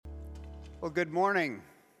Well, good morning.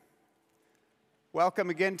 Welcome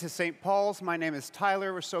again to St. Paul's. My name is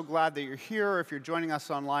Tyler. We're so glad that you're here. If you're joining us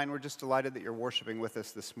online, we're just delighted that you're worshiping with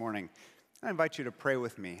us this morning. I invite you to pray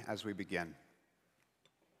with me as we begin.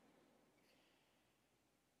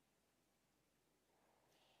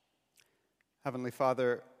 Heavenly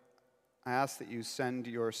Father, I ask that you send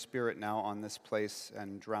your Spirit now on this place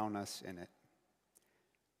and drown us in it,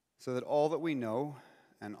 so that all that we know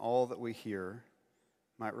and all that we hear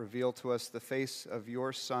might reveal to us the face of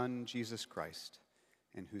your Son, Jesus Christ,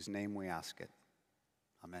 in whose name we ask it.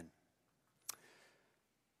 Amen.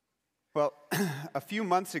 Well, a few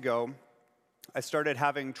months ago, I started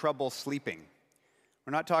having trouble sleeping.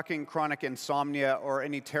 We're not talking chronic insomnia or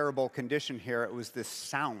any terrible condition here. It was this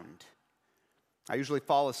sound. I usually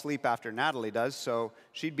fall asleep after Natalie does, so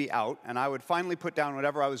she'd be out, and I would finally put down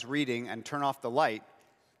whatever I was reading and turn off the light,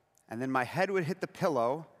 and then my head would hit the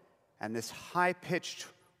pillow, and this high-pitched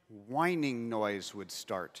whining noise would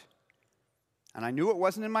start. And I knew it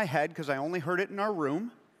wasn't in my head because I only heard it in our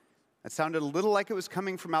room. It sounded a little like it was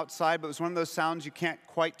coming from outside, but it was one of those sounds you can't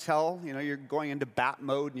quite tell. You know, you're going into bat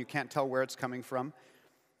mode and you can't tell where it's coming from.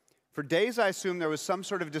 For days, I assumed there was some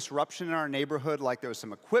sort of disruption in our neighborhood, like there was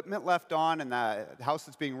some equipment left on in the house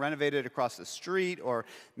that's being renovated across the street, or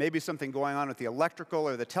maybe something going on with the electrical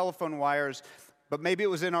or the telephone wires, but maybe it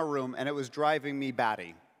was in our room and it was driving me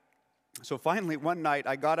batty. So finally, one night,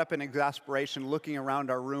 I got up in exasperation, looking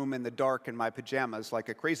around our room in the dark in my pajamas like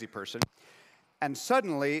a crazy person, and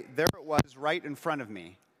suddenly, there it was right in front of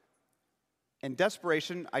me. In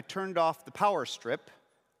desperation, I turned off the power strip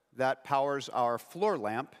that powers our floor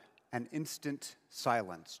lamp, and instant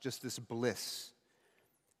silence, just this bliss.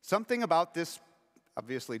 Something about this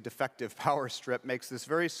obviously defective power strip makes this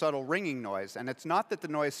very subtle ringing noise, and it's not that the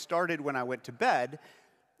noise started when I went to bed,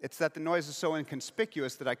 it's that the noise is so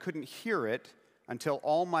inconspicuous that I couldn't hear it until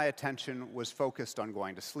all my attention was focused on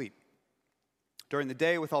going to sleep. During the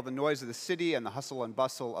day, with all the noise of the city and the hustle and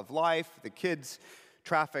bustle of life, the kids,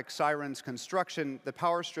 traffic, sirens, construction, the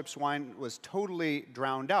power strip's whine was totally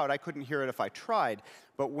drowned out. I couldn't hear it if I tried.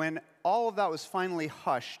 But when all of that was finally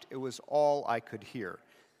hushed, it was all I could hear.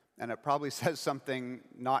 And it probably says something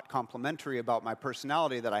not complimentary about my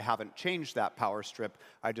personality that I haven't changed that power strip.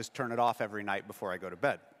 I just turn it off every night before I go to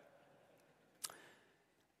bed.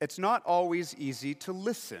 It's not always easy to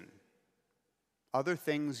listen. Other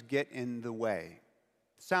things get in the way.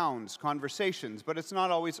 Sounds, conversations, but it's not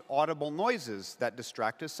always audible noises that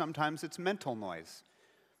distract us. Sometimes it's mental noise.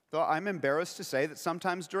 Though I'm embarrassed to say that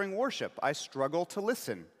sometimes during worship, I struggle to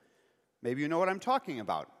listen. Maybe you know what I'm talking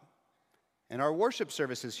about. In our worship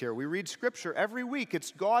services here, we read Scripture every week.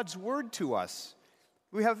 It's God's Word to us.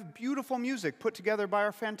 We have beautiful music put together by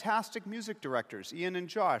our fantastic music directors, Ian and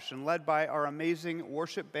Josh, and led by our amazing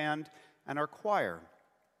worship band and our choir.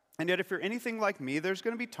 And yet, if you're anything like me, there's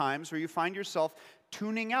going to be times where you find yourself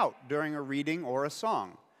tuning out during a reading or a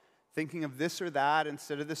song, thinking of this or that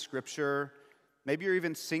instead of the Scripture. Maybe you're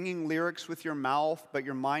even singing lyrics with your mouth, but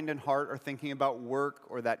your mind and heart are thinking about work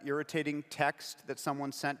or that irritating text that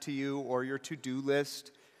someone sent to you or your to-do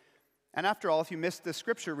list. And after all, if you missed the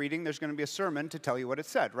Scripture reading, there's going to be a sermon to tell you what it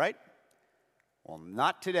said, right? Well,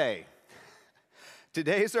 not today.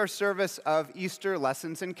 Today is our service of Easter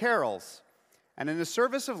lessons and carols. And in the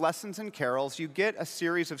service of lessons and carols, you get a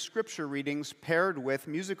series of Scripture readings paired with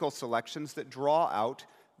musical selections that draw out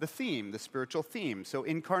the theme, the spiritual theme. So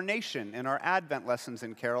incarnation in our Advent lessons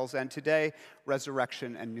and carols, and today,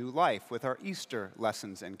 resurrection and new life with our Easter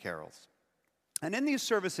lessons and carols. And in these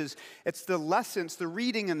services, it's the lessons, the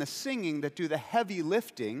reading and the singing that do the heavy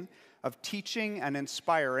lifting of teaching and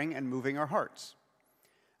inspiring and moving our hearts.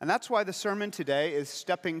 And that's why the sermon today is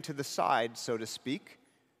stepping to the side, so to speak,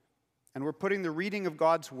 and we're putting the reading of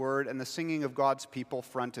God's Word and the singing of God's people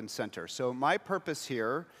front and center. So my purpose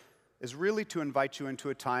here is really to invite you into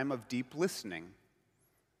a time of deep listening.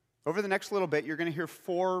 Over the next little bit, you're going to hear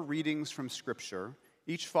 4 readings from Scripture,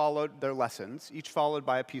 each followed their lessons, each followed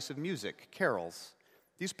by a piece of music, carols.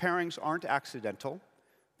 These pairings aren't accidental.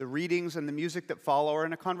 The readings and the music that follow are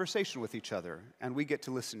in a conversation with each other, and we get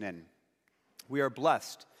to listen in. We are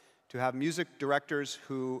blessed to have music directors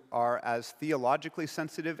who are as theologically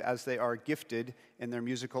sensitive as they are gifted in their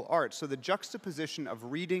musical art. So the juxtaposition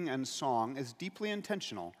of reading and song is deeply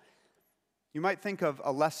intentional. You might think of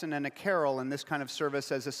a lesson and a carol in this kind of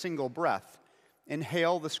service as a single breath.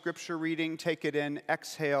 Inhale the Scripture reading, take it in,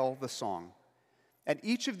 exhale the song. And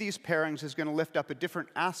each of these pairings is going to lift up a different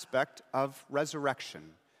aspect of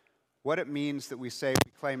resurrection, what it means that we say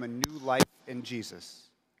we claim a new life in Jesus.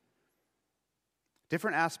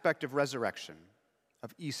 Different aspect of resurrection,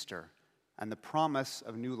 of Easter, and the promise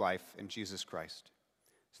of new life in Jesus Christ.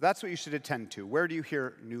 So that's what you should attend to. Where do you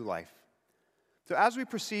hear new life? So as we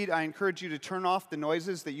proceed, I encourage you to turn off the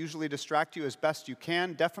noises that usually distract you as best you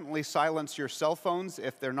can. Definitely silence your cell phones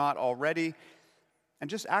if they're not already. And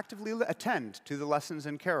just actively attend to the lessons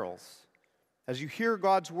and carols. As you hear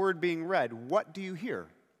God's word being read, what do you hear?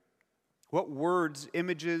 What words,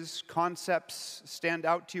 images, concepts stand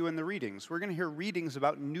out to you in the readings? We're going to hear readings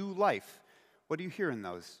about new life. What do you hear in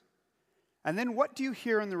those? And then what do you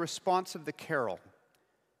hear in the response of the carol?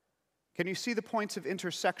 Can you see the points of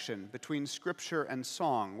intersection between Scripture and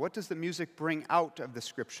song? What does the music bring out of the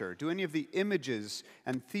Scripture? Do any of the images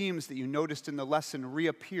and themes that you noticed in the lesson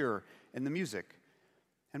reappear in the music?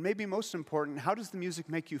 And maybe most important, how does the music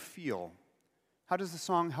make you feel? How does the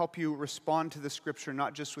song help you respond to the Scripture,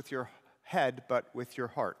 not just with your head, but with your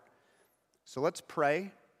heart? So let's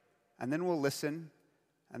pray, and then we'll listen,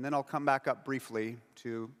 and then I'll come back up briefly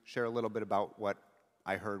to share a little bit about what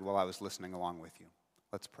I heard while I was listening along with you.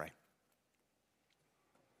 Let's pray.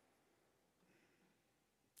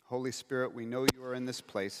 Holy Spirit, we know you are in this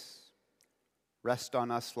place. Rest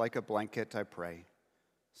on us like a blanket, I pray,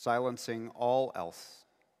 silencing all else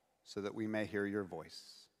so that we may hear your voice.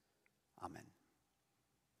 Amen.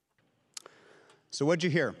 So what'd you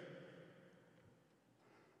hear?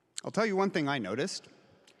 I'll tell you one thing I noticed.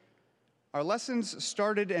 Our lessons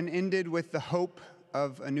started and ended with the hope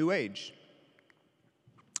of a new age.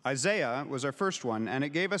 Isaiah was our first one, and it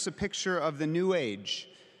gave us a picture of the new age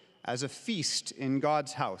as a feast in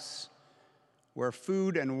God's house, where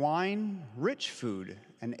food and wine, rich food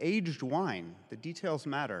and aged wine, the details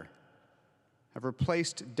matter, have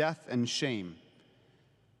replaced death and shame.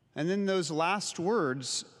 And then those last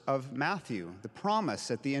words of Matthew, the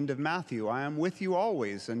promise at the end of Matthew, I am with you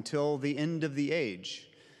always until the end of the age,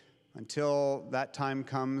 until that time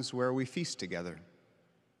comes where we feast together.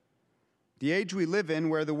 The age we live in,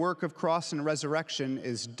 where the work of cross and resurrection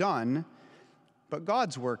is done, but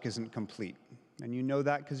God's work isn't complete. And you know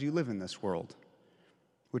that because you live in this world,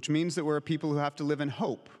 which means that we're a people who have to live in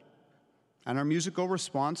hope. And our musical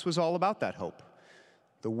response was all about that hope,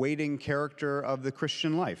 the waiting character of the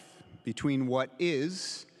Christian life between what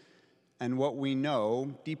is and what we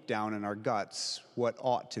know deep down in our guts, what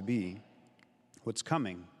ought to be, what's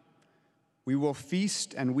coming. We will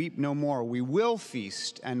feast and weep no more. We will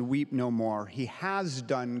feast and weep no more. He has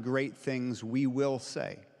done great things, we will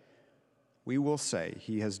say. We will say,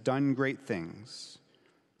 he has done great things.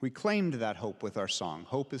 We claimed that hope with our song.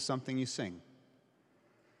 Hope is something you sing.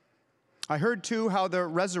 I heard, too, how the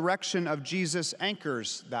resurrection of Jesus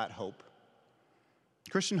anchors that hope.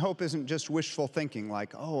 Christian hope isn't just wishful thinking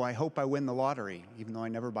like, oh, I hope I win the lottery, even though I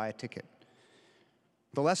never buy a ticket.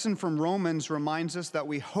 The lesson from Romans reminds us that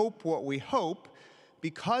we hope what we hope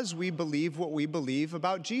because we believe what we believe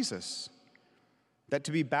about Jesus. That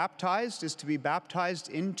to be baptized is to be baptized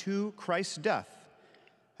into Christ's death,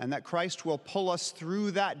 and that Christ will pull us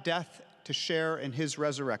through that death to share in his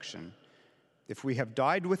resurrection. If we have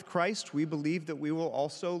died with Christ, we believe that we will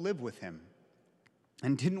also live with him.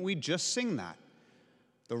 And didn't we just sing that?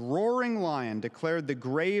 The roaring lion declared, the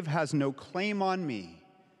grave has no claim on me.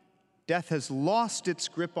 Death has lost its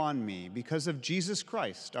grip on me because of Jesus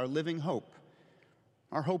Christ, our living hope.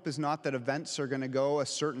 Our hope is not that events are going to go a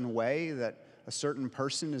certain way, that a certain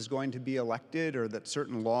person is going to be elected, or that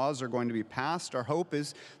certain laws are going to be passed. Our hope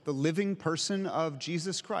is the living person of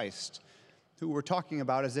Jesus Christ, who we're talking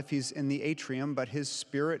about as if he's in the atrium, but his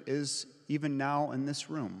spirit is even now in this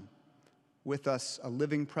room, with us, a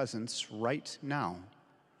living presence right now.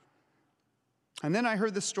 And then I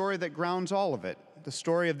heard the story that grounds all of it, the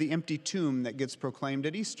story of the empty tomb that gets proclaimed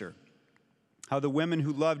at Easter. How the women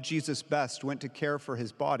who loved Jesus best went to care for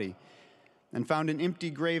his body and found an empty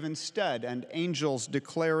grave instead, and angels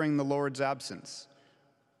declaring the Lord's absence.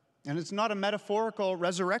 And it's not a metaphorical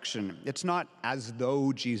resurrection. It's not as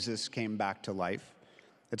though Jesus came back to life.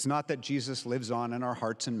 It's not that Jesus lives on in our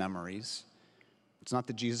hearts and memories. It's not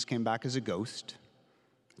that Jesus came back as a ghost.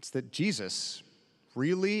 It's that Jesus,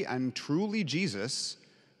 really and truly Jesus,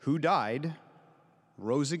 who died,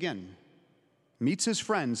 rose again, meets his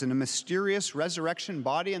friends in a mysterious resurrection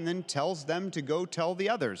body, and then tells them to go tell the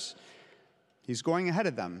others. He's going ahead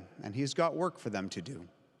of them, and he's got work for them to do.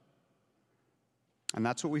 And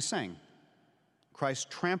that's what we sang. Christ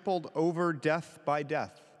trampled over death by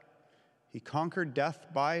death. He conquered death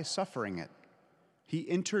by suffering it. He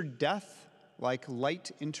entered death like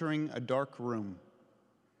light entering a dark room.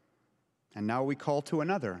 And now we call to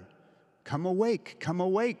another, come awake, come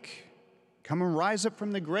awake. Come and rise up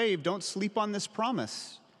from the grave. Don't sleep on this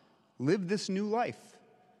promise. Live this new life.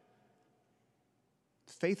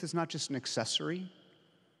 Faith is not just an accessory,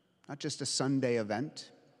 not just a Sunday event.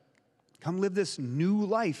 Come live this new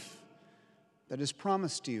life that is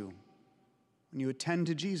promised to you when you attend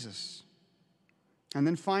to Jesus. And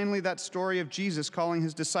then finally, that story of Jesus calling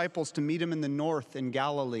his disciples to meet him in the north in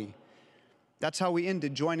Galilee. That's how we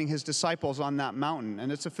ended, joining his disciples on that mountain.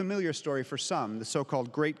 And it's a familiar story for some, the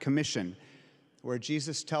so-called Great Commission, where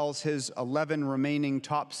Jesus tells his 11 remaining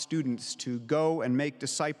top students to go and make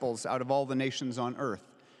disciples out of all the nations on earth.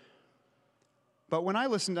 But when I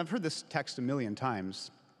listened, I've heard this text a million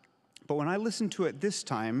times, but when I listened to it this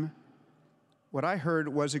time, what I heard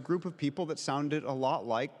was a group of people that sounded a lot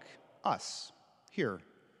like us here.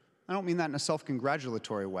 I don't mean that in a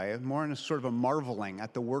self-congratulatory way, more in a sort of a marveling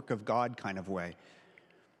at the work of God kind of way.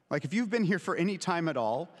 Like if you've been here for any time at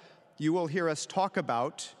all, you will hear us talk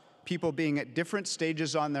about people being at different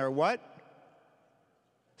stages on their what?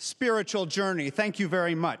 Spiritual journey. Thank you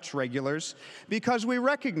very much, regulars, because we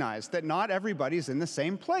recognize that not everybody's in the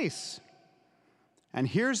same place. And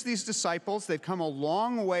here's these disciples. They've come a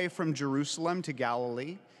long way from Jerusalem to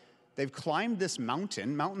Galilee. They've climbed this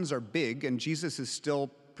mountain. Mountains are big, and Jesus is still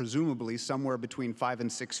presumably somewhere between 5 and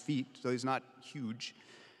 6 feet, so he's not huge.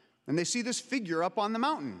 And they see this figure up on the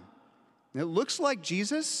mountain. And it looks like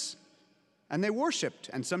Jesus, and they worshiped,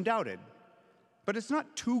 and some doubted. But it's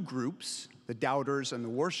not two groups, the doubters and the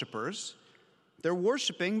worshipers. They're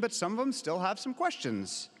worshiping, but some of them still have some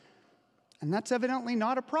questions. And that's evidently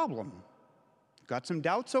not a problem. Got some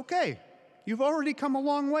doubts? Okay. You've already come a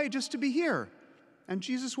long way just to be here. And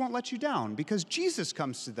Jesus won't let you down because Jesus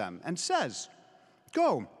comes to them and says,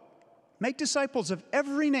 go, make disciples of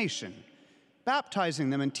every nation, baptizing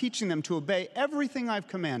them and teaching them to obey everything I've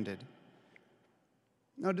commanded.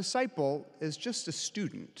 Now, disciple is just a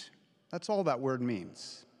student. That's all that word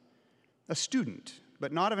means. A student,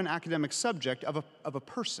 but not of an academic subject, of a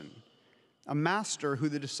person, a master who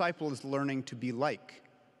the disciple is learning to be like.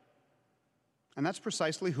 And that's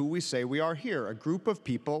precisely who we say we are here, a group of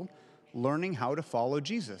people learning how to follow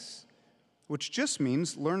Jesus, which just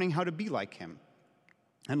means learning how to be like him.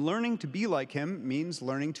 And learning to be like him means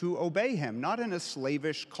learning to obey him, not in a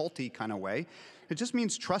slavish, culty kind of way. It just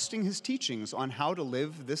means trusting his teachings on how to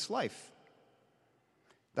live this life.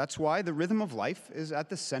 That's why the rhythm of life is at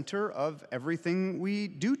the center of everything we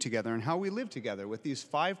do together and how we live together, with these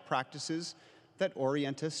 5 practices that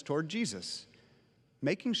orient us toward Jesus.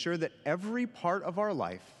 Making sure that every part of our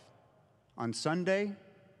life, on Sunday,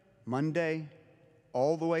 Monday,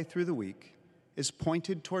 all the way through the week, is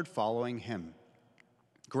pointed toward following him.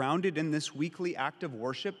 Grounded in this weekly act of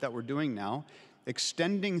worship that we're doing now,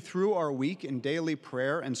 extending through our week in daily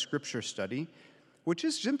prayer and scripture study, which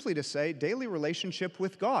is simply to say daily relationship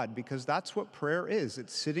with God, because that's what prayer is.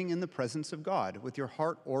 It's sitting in the presence of God with your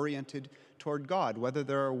heart oriented toward God, whether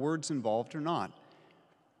there are words involved or not.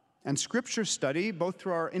 And scripture study, both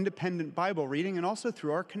through our independent Bible reading and also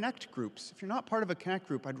through our Connect groups. If you're not part of a Connect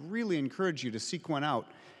group, I'd really encourage you to seek one out,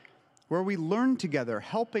 where we learn together,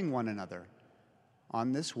 helping one another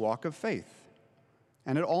on this walk of faith.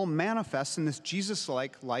 And it all manifests in this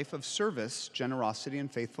Jesus-like life of service, generosity,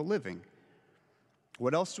 and faithful living.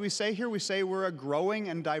 What else do we say here? We say we're a growing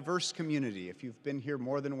and diverse community. If you've been here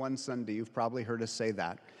more than one Sunday, you've probably heard us say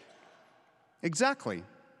that. Exactly.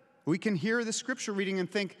 We can hear the scripture reading and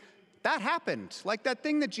think, that happened. Like that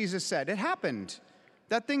thing that Jesus said, it happened.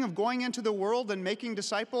 That thing of going into the world and making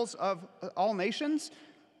disciples of all nations,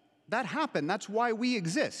 that happened. That's why we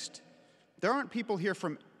exist. There aren't people here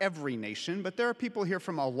from every nation, but there are people here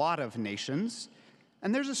from a lot of nations.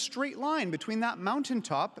 And there's a straight line between that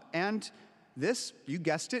mountaintop and this, you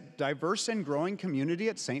guessed it, diverse and growing community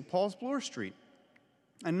at St. Paul's Bloor Street.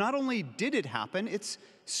 And not only did it happen, it's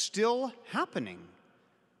still happening.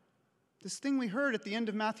 This thing we heard at the end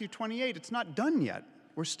of Matthew 28, it's not done yet.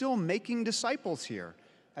 We're still making disciples here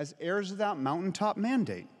as heirs of that mountaintop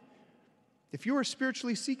mandate. If you are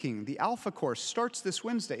spiritually seeking, the Alpha course starts this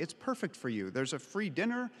Wednesday. It's perfect for you. There's a free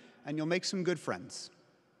dinner, and you'll make some good friends.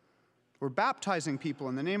 We're baptizing people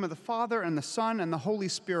in the name of the Father and the Son and the Holy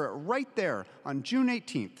Spirit right there on June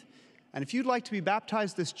 18th. And if you'd like to be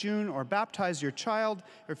baptized this June or baptize your child,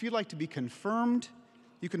 or if you'd like to be confirmed,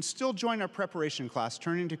 you can still join our preparation class,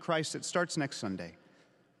 Turning to Christ. It starts next Sunday.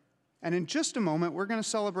 And in just a moment, we're going to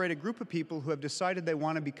celebrate a group of people who have decided they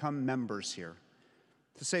want to become members here,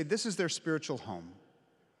 to say this is their spiritual home.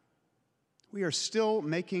 We are still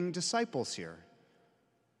making disciples here.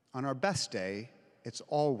 On our best day, it's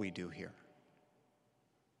all we do here.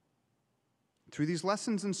 Through these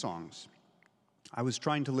lessons and songs, I was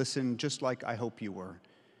trying to listen just like I hope you were.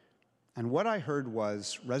 And what I heard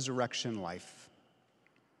was resurrection life.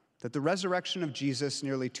 That the resurrection of Jesus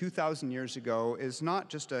nearly 2,000 years ago is not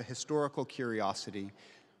just a historical curiosity,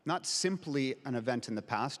 Not simply an event in the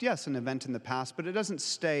past. Yes, an event in the past, but it doesn't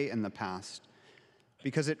stay in the past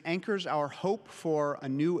because it anchors our hope for a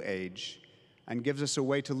new age and gives us a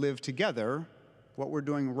way to live together what we're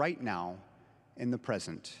doing right now in the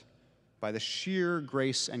present by the sheer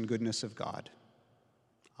grace and goodness of God.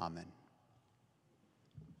 Amen.